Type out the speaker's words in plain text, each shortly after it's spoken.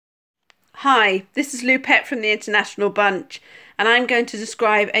Hi, this is Lou Pett from the International Bunch, and I'm going to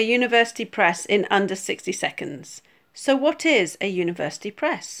describe a university press in under 60 seconds. So, what is a university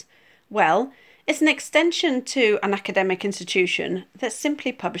press? Well, it's an extension to an academic institution that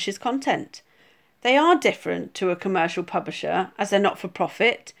simply publishes content. They are different to a commercial publisher as they're not for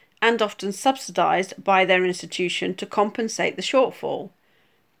profit and often subsidised by their institution to compensate the shortfall.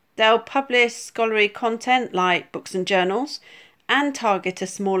 They'll publish scholarly content like books and journals and target a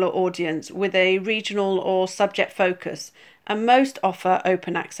smaller audience with a regional or subject focus, and most offer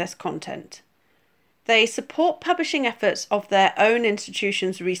open access content. They support publishing efforts of their own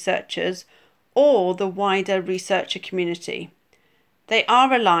institution's researchers or the wider researcher community. They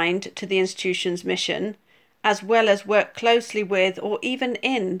are aligned to the institution's mission, as well as work closely with or even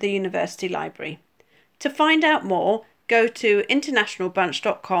in the university library. To find out more, go to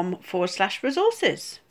internationalbunch.com/resources.